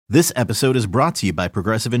This episode is brought to you by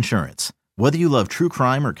Progressive Insurance. Whether you love true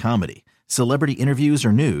crime or comedy, celebrity interviews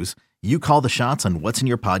or news, you call the shots on what's in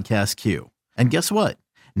your podcast queue. And guess what?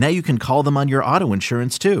 Now you can call them on your auto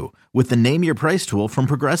insurance too with the Name Your Price tool from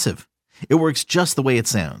Progressive. It works just the way it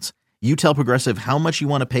sounds. You tell Progressive how much you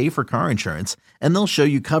want to pay for car insurance, and they'll show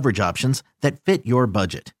you coverage options that fit your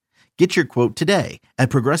budget. Get your quote today at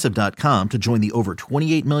Progressive.com to join the over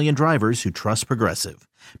 28 million drivers who trust Progressive.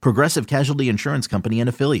 Progressive Casualty Insurance Company and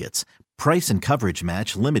Affiliates. Price and coverage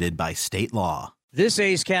match limited by state law. This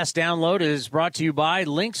A's Cast download is brought to you by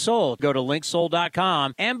LinkSoul. Go to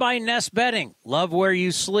LinkSoul.com and by Nest Bedding. Love where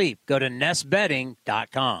you sleep. Go to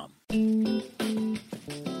NestBedding.com.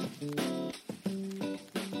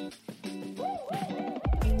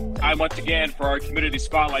 Time once again for our community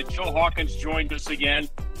spotlight. Joe Hawkins joined us again.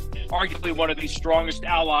 Arguably one of the strongest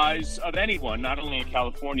allies of anyone, not only in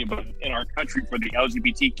California, but in our country for the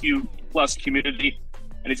LGBTQ plus community.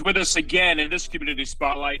 And he's with us again in this community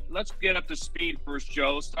spotlight. Let's get up to speed first,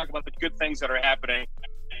 Joe. Let's talk about the good things that are happening.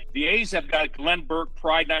 The A's have got Glenn Burke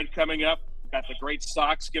Pride Night coming up. Got the great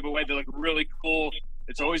socks giveaway. They look really cool.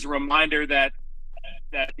 It's always a reminder that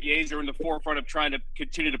the A's are in the forefront of trying to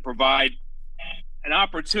continue to provide an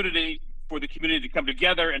opportunity for the community to come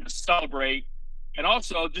together and to celebrate. And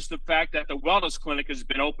also just the fact that the wellness clinic has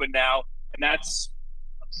been open now, and that's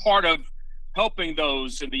part of helping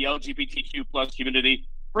those in the LGBTQ plus community.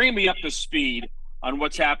 Bring me up to speed on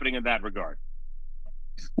what's happening in that regard.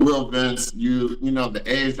 Well, Vince, you know, the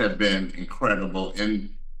A's have been incredible. And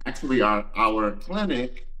actually our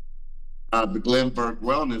clinic, the Glenn Burke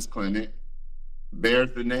Wellness Clinic, bears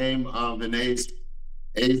the name of an A's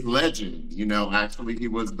legend. You know, actually he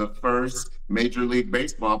was the first Major League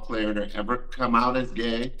Baseball player to ever come out as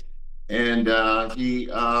gay. And and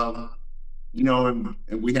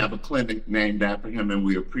we have a clinic named after him, and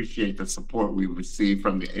we appreciate the support we received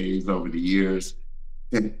from the A's over the years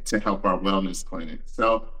to help our wellness clinic.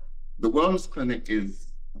 So the wellness clinic is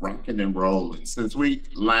rocking and rolling. Since we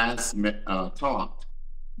last talked,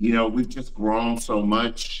 you know, we've just grown so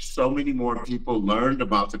much. So many more people learned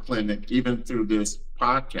about the clinic, even through this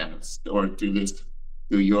podcast or through this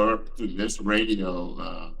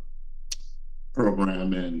radio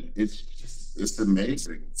program, and it's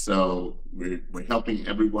amazing. So we're helping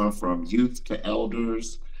everyone from youth to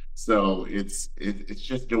elders. So it's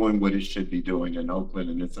just doing what it should be doing in Oakland,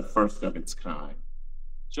 and it's a first of its kind.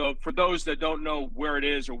 So for those that don't know where it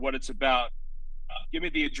is or what it's about, give me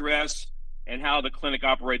the address and how the clinic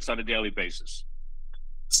operates on a daily basis.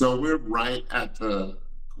 So we're right at the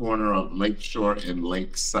corner of Lakeshore and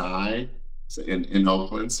Lakeside in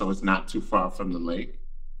Oakland, so it's not too far from the lake.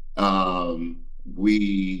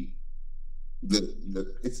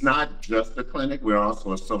 It's not just a clinic, we're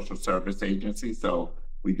also a social service agency, so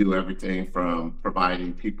we do everything from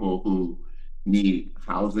providing people who need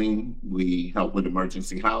housing. We help with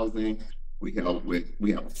emergency housing. We have a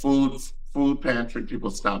food pantry. People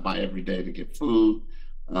stop by every day to get food.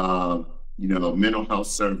 Mental health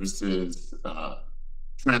services,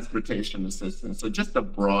 transportation assistance. So just a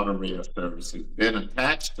broad array of services. Then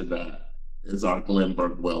attached to that is our Glenn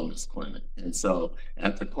Burke Wellness Clinic. And so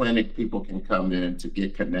at the clinic, people can come in to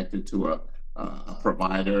get connected to a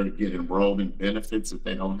provider, get enrolled in benefits if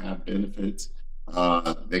they don't have benefits.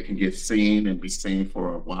 They can get seen and be seen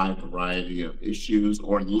for a wide variety of issues,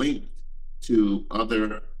 or linked to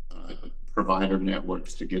other provider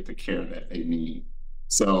networks to get the care that they need.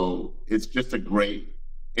 So it's just a great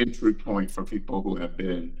entry point for people who have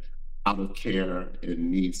been out of care and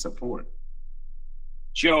need support.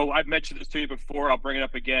 Joe, I've mentioned this to you before. I'll bring it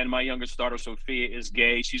up again. My youngest daughter, Sophia, is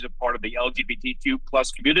gay. She's a part of the LGBTQ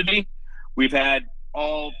plus community. We've had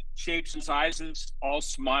all shapes and sizes, all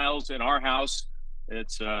smiles in our house.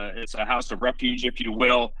 It's a house of refuge, if you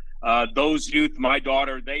will. Those youth, my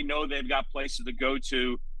daughter, they know they've got places to go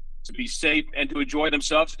to be safe and to enjoy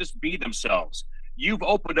themselves, just be themselves. You've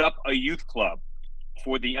opened up a youth club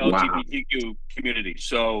for the LGBTQ community.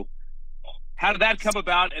 So how did that come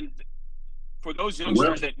about? And for those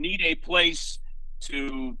youngsters that need a place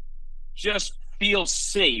to just feel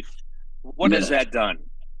safe, what has that done?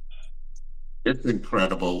 It's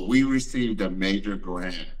incredible. We received a major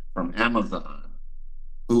grant from Amazon,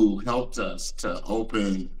 who helped us to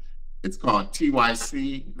open, it's called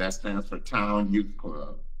TYC, that stands for Town Youth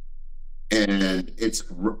Club. And it's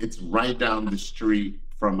right down the street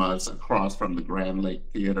from us, across from the Grand Lake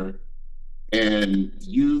Theater. And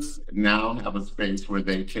youth now have a space where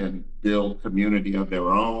they can build community of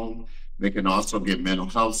their own. They can also get mental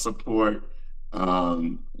health support.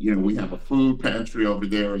 We have a food pantry over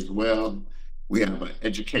there as well. We have an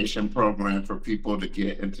education program for people to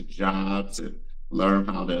get into jobs and learn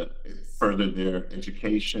how to further their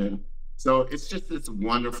education. So it's just this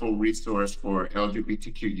wonderful resource for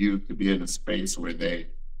LGBTQ youth to be in a space where they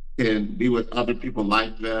can be with other people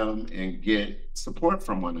like them and get support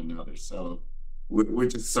from one another. So we're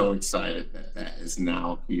just so excited that that is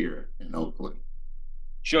now here in Oakland.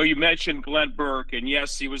 Joe, you mentioned Glenn Burke, and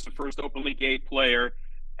yes, he was the first openly gay player,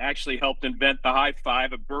 actually helped invent the high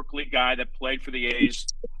five, a Berkeley guy that played for the A's,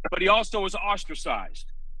 but he also was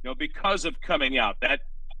ostracized, because of coming out. That,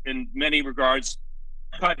 in many regards,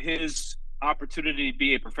 cut his opportunity to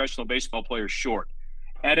be a professional baseball player short.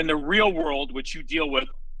 And in the real world, which you deal with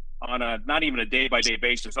on a not even a day-by-day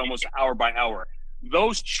basis, almost hour by hour,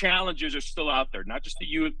 those challenges are still out there, not just the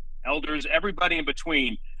youth, elders, everybody in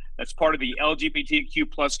between that's part of the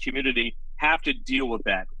LGBTQ plus community have to deal with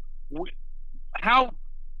that. How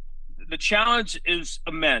the challenge is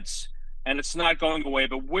immense and it's not going away,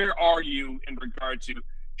 but where are you in regard to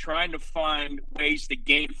trying to find ways to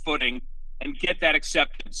gain footing and get that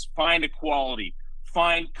acceptance, find equality,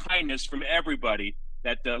 find kindness from everybody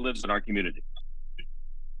that lives in our community?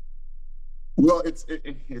 Well,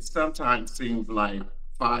 it sometimes seems like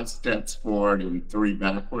 5 steps forward and 3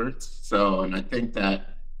 backwards. So, and I think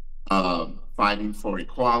that fighting for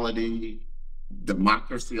equality,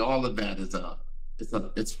 democracy, all of that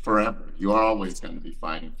it's forever. You're always going to be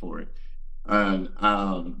fighting for it. And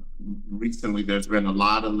recently, there's been a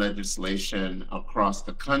lot of legislation across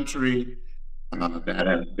the country that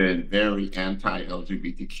has been very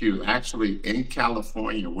anti-LGBTQ. Actually, in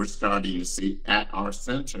California, we're starting to see at our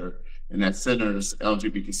center and at centers,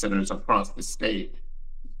 LGBT centers across the state,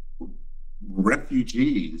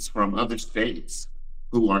 refugees from other states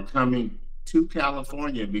who are coming to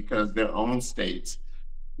California because their own states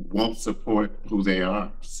won't support who they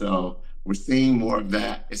are. So we're seeing more of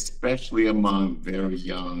that, especially among very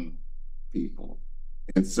young people.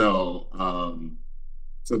 And so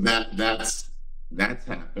that's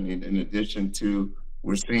happening. In addition to,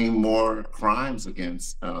 we're seeing more crimes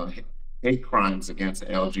against hate crimes against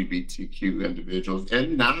LGBTQ individuals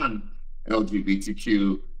and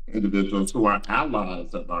non-LGBTQ individuals who are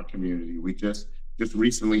allies of our community. We just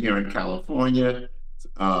recently here in California,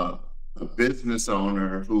 a business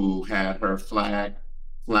owner who had her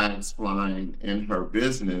flags flying in her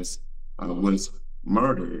business was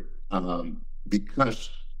murdered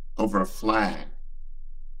because over a flag.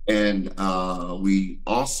 And we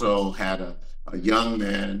also had a young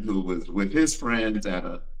man who was with his friends at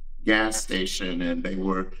a gas station, and they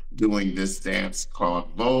were doing this dance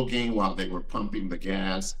called voguing while they were pumping the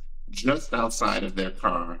gas just outside of their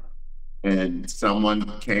car. And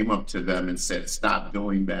someone came up to them and said, "Stop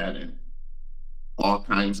doing that," and all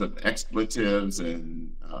kinds of expletives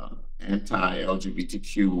and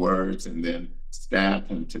anti-LGBTQ words, and then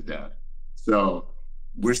stabbed him to death. So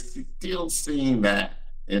we're still seeing that,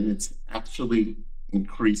 and it's actually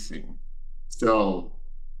increasing. So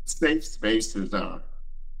safe spaces are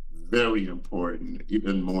very important,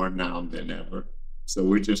 even more now than ever. So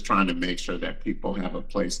we're just trying to make sure that people have a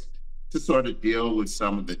place to sort of deal with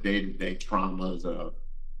some of the day-to-day traumas of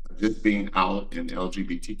just being out in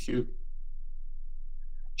LGBTQ.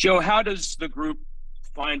 Joe, how does the group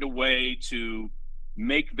find a way to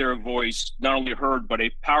make their voice not only heard, but a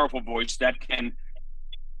powerful voice that can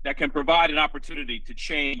provide an opportunity to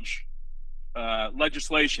change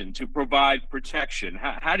legislation, to provide protection?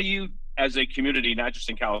 How do you, as a community, not just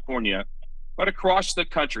in California, but across the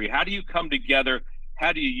country, how do you come together?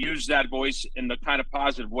 How do you use that voice in the kind of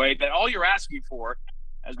positive way that all you're asking for,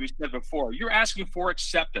 as we said before, you're asking for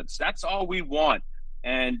acceptance. That's all we want.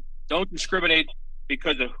 And don't discriminate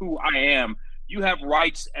because of who I am. You have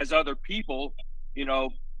rights as other people.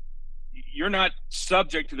 You're not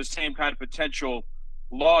subject to the same kind of potential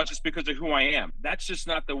law just because of who I am. That's just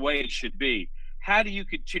not the way it should be. How do you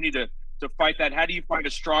continue to fight that? How do you find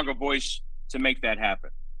a stronger voice to make that happen?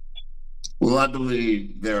 Well, I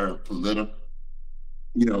believe there are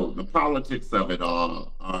the politics of it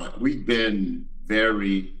all. We've been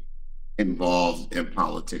very involved in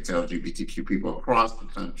politics, LGBTQ people across the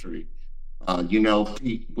country.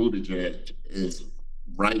 Pete Buttigieg is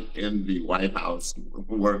right in the White House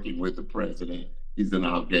working with the president. He's an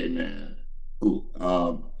out gay man who,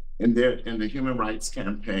 in the Human Rights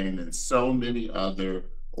Campaign and so many other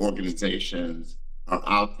organizations are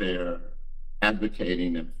out there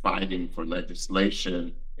advocating and fighting for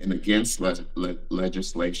legislation and against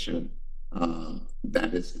legislation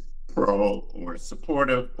that is pro or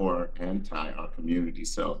supportive or anti our community.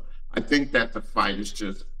 So I think that the fight is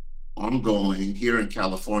just ongoing. Here in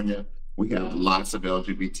California, we have lots of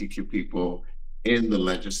LGBTQ people in the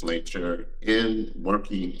legislature,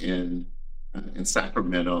 working in in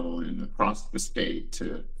Sacramento and across the state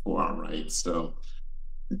for our rights. So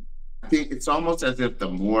I think it's almost as if the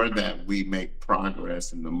more that we make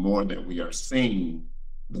progress and the more that we are seen,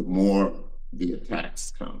 the more the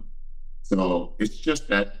attacks come. So it's just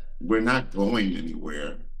that we're not going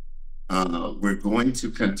anywhere. We're going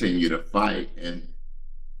to continue to fight. And,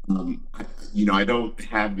 I don't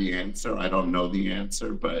have the answer. I don't know the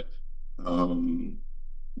answer, but,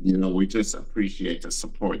 we just appreciate the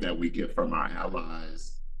support that we get from our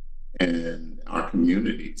allies and our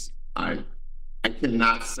communities. I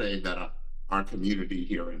cannot say that our community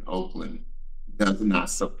here in Oakland does not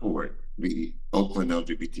support the Oakland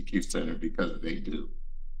LGBTQ Center, because they do.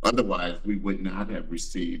 Otherwise, we would not have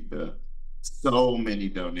received so many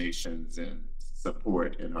donations and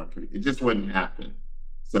support in our community. It just wouldn't happen.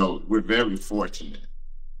 So we're very fortunate.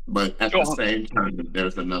 But at the same time,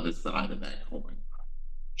 there's another side of that coin.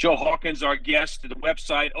 Joe Hawkins, our guest, to the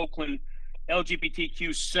website,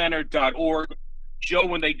 OaklandLGBTQCenter.org. Joe,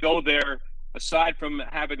 when they go there, aside from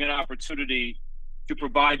having an opportunity to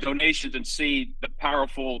provide donations and see the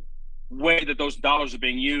powerful way that those dollars are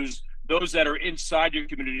being used, those that are inside your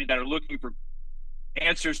community that are looking for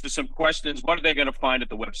answers to some questions, what are they going to find at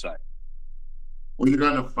the website? Well, you're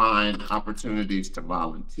going to find opportunities to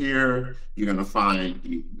volunteer. You're going to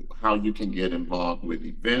find how you can get involved with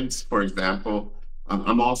events. For example,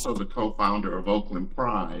 I'm also the co-founder of Oakland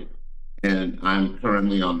Pride, and I'm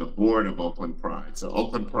currently on the board of Oakland Pride. So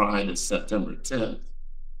Oakland Pride is September 10th,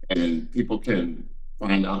 and people can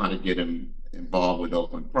find out how to get involved with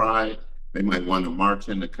Oakland Pride. They might want to march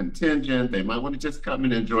in the contingent. They might want to just come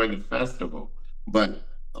and enjoy the festival. But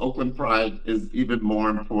Oakland Pride is even more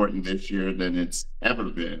important this year than it's ever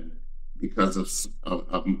been because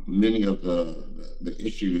of many of the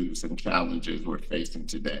issues and challenges we're facing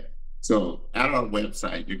today. So at our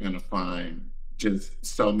website, you're going to find just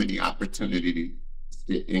so many opportunities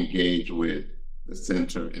to engage with the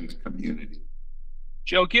center and the community.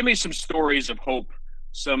 Joe, give me some stories of hope,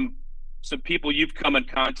 some people you've come in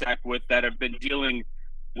contact with that have been dealing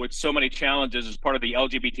with so many challenges as part of the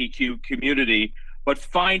LGBTQ community, but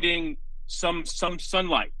finding some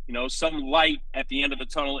sunlight, some light at the end of the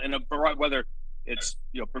tunnel, in whether it's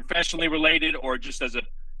professionally related or just as a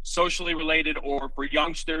socially related, or for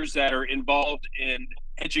youngsters that are involved in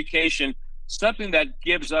education, something that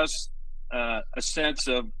gives us a sense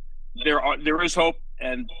of there is hope,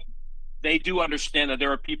 and they do understand that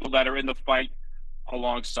there are people that are in the fight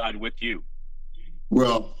alongside with you.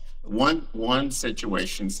 Well, one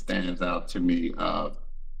situation stands out to me of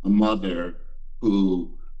a mother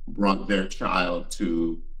who brought their child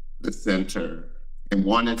to the center and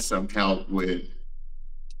wanted some help with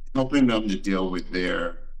helping them to deal with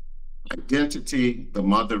their identity. The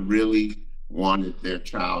mother really wanted their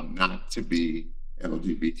child not to be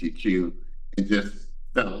LGBTQ and just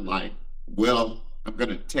felt like, well, I'm going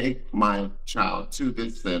to take my child to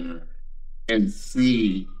this center and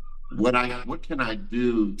see what can I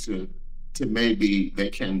do to maybe they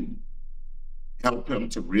can help him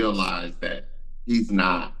to realize that he's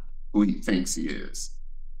not who he thinks he is.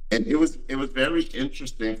 And it was very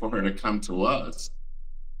interesting for her to come to us,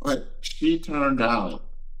 but she turned out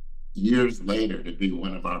years later to be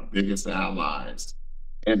one of our biggest allies.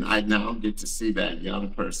 And I now get to see that young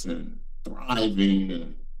person thriving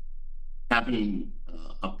and having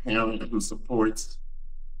a parent who supports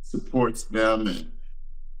them. And,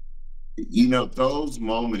 those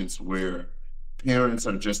moments where parents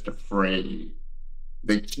are just afraid,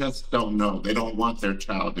 they just don't know. They don't want their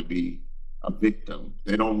child to be a victim.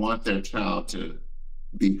 They don't want their child to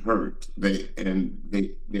be hurt.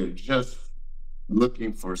 They're just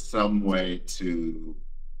looking for some way to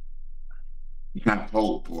have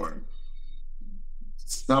hope or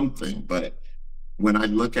something. But when I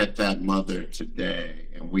look at that mother today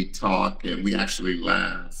and we talk and we actually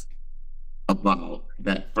laugh about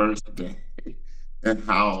that first day and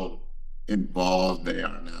how involved they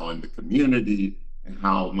are now in the community and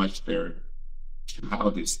how much their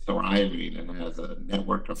child is thriving and has a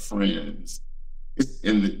network of friends,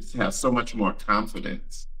 and has so much more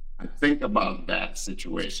confidence. I think about that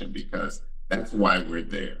situation because that's why we're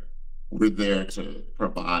there. We're there to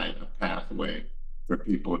provide a pathway for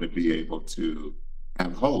people to be able to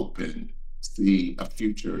have hope and see a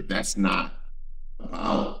future that's not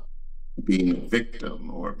about being a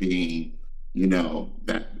victim or being,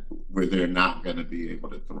 that where they're not going to be able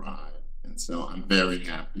to thrive. And so I'm very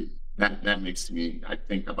happy. That makes me, I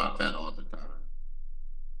think about that all the time.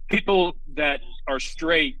 People that are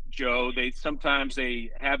straight, Joe, they sometimes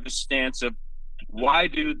have the stance of, why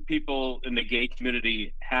do people in the gay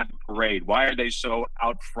community have a parade? Why are they so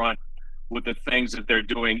out front? with the things that they're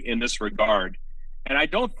doing in this regard. And I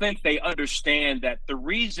don't think they understand that the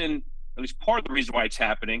reason, at least part of the reason why it's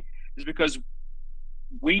happening, is because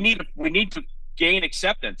we need to gain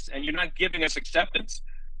acceptance, and you're not giving us acceptance.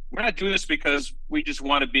 We're not doing this because we just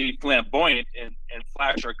want to be flamboyant and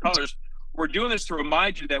flash our colors. We're doing this to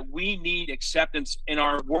remind you that we need acceptance in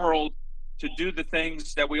our world to do the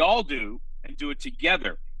things that we all do and do it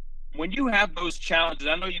together. When you have those challenges,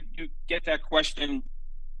 I know you get that question,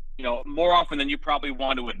 more often than you probably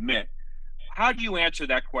want to admit. How do you answer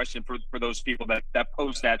that question for those people that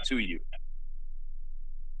pose that to you?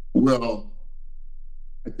 Well,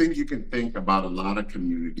 I think you can think about a lot of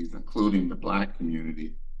communities, including the Black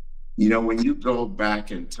community. When you go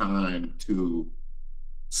back in time to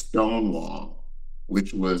Stonewall,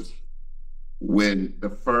 which was when the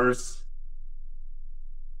first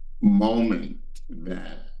moment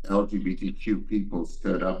that LGBTQ people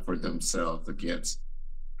stood up for themselves against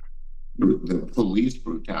the police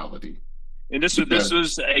brutality. And this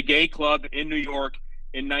was a gay club in New York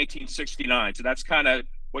in 1969. So that's kind of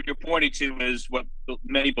what you're pointing to is what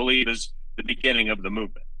many believe is the beginning of the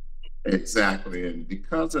movement. Exactly. And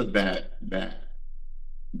because of that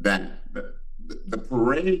the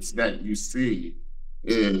parades that you see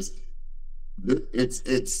it's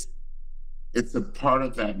a part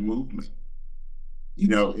of that movement.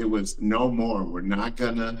 It was no more.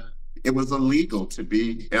 It was illegal to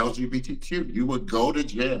be LGBTQ. You would go to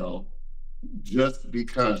jail just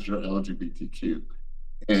because you're LGBTQ.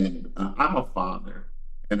 And I'm a father,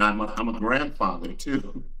 and I'm a grandfather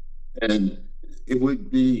too. And it would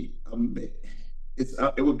be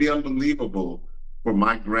unbelievable for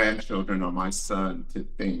my grandchildren or my son to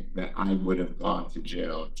think that I would have gone to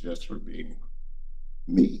jail just for being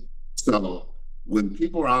me. So when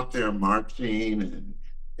people are out there marching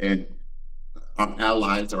and our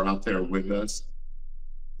allies are out there with us,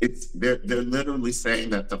 they're literally saying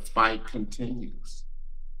that the fight continues.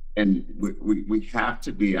 And we have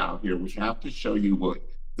to be out here. We have to show you what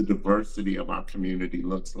the diversity of our community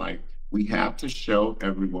looks like. We have to show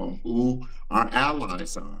everyone who our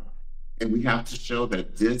allies are. And we have to show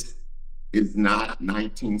that this is not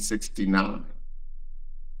 1969.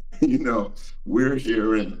 We're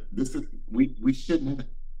here, and this is we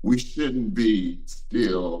shouldn't be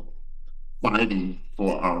still fighting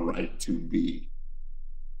for our right to be.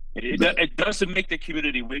 It doesn't make the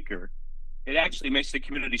community weaker. It actually makes the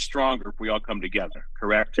community stronger if we all come together,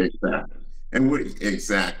 correct? Exactly. And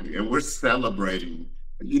we're celebrating.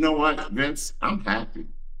 You know what, Vince? I'm happy.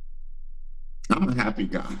 I'm a happy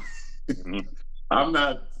guy. Mm-hmm. I'm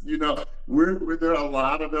not, there are a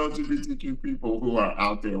lot of LGBTQ people who are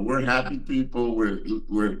out there. We're happy people. We're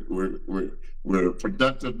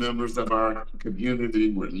productive members of our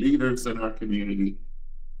community. We're leaders in our community.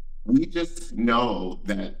 We just know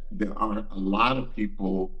that there are a lot of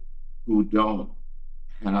people who don't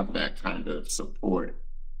have that kind of support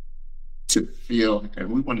to feel,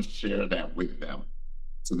 and we want to share that with them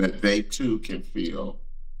so that they too can feel,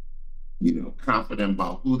 confident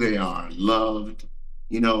about who they are, loved.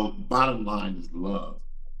 Bottom line is love.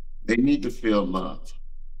 They need to feel loved,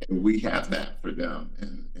 and we have that for them,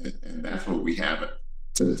 and that's what we have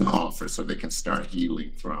to offer, so they can start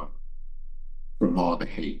healing from all the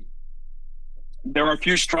hate. There are a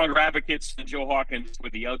few stronger advocates than Joe Hawkins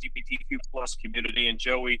with the LGBTQ plus community. And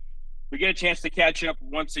Joe, we get a chance to catch up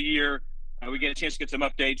once a year. We get a chance to get some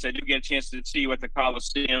updates. I do get a chance to see you at the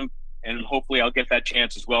Coliseum, and hopefully I'll get that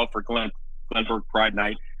chance as well for Glenburg Pride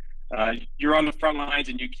Night. You're on the front lines,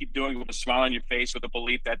 and you keep doing it with a smile on your face, with a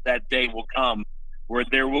belief that that day will come where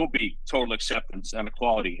there will be total acceptance and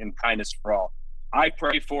equality and kindness for all. I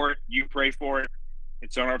pray for it. You pray for it.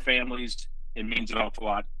 It's on our families. It means an awful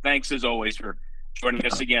lot. Thanks, as always, for joining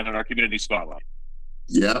us again on our Community Spotlight.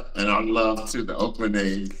 Yeah, and our love to the Oakland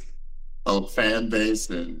A's fan base,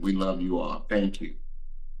 and we love you all. Thank you.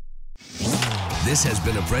 This has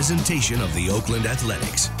been a presentation of the Oakland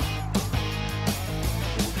Athletics.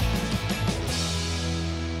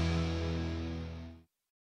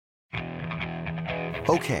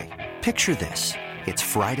 Okay, picture this. It's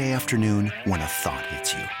Friday afternoon when a thought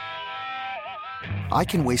hits you. I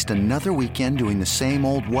can waste another weekend doing the same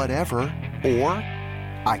old whatever, or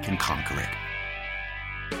I can conquer it.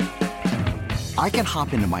 I can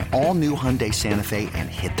hop into my all-new Hyundai Santa Fe and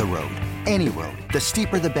hit the road. Any road. The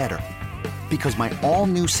steeper, the better. Because my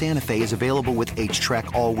all-new Santa Fe is available with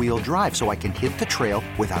H-Track all-wheel drive, so I can hit the trail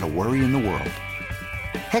without a worry in the world.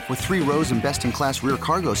 Heck, with 3 rows and best-in-class rear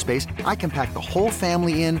cargo space, I can pack the whole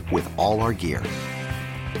family in with all our gear.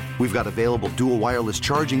 We've got available dual wireless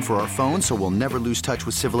charging for our phones, so we'll never lose touch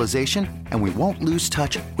with civilization, and we won't lose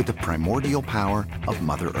touch with the primordial power of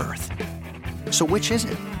Mother Earth. So which is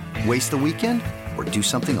it? Waste the weekend or do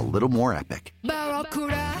something a little more epic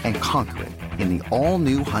and conquer it in the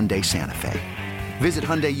all-new Hyundai Santa Fe? Visit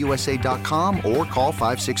HyundaiUSA.com or call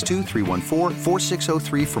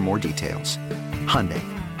 562-314-4603 for more details. Hyundai,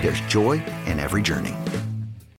 there's joy in every journey.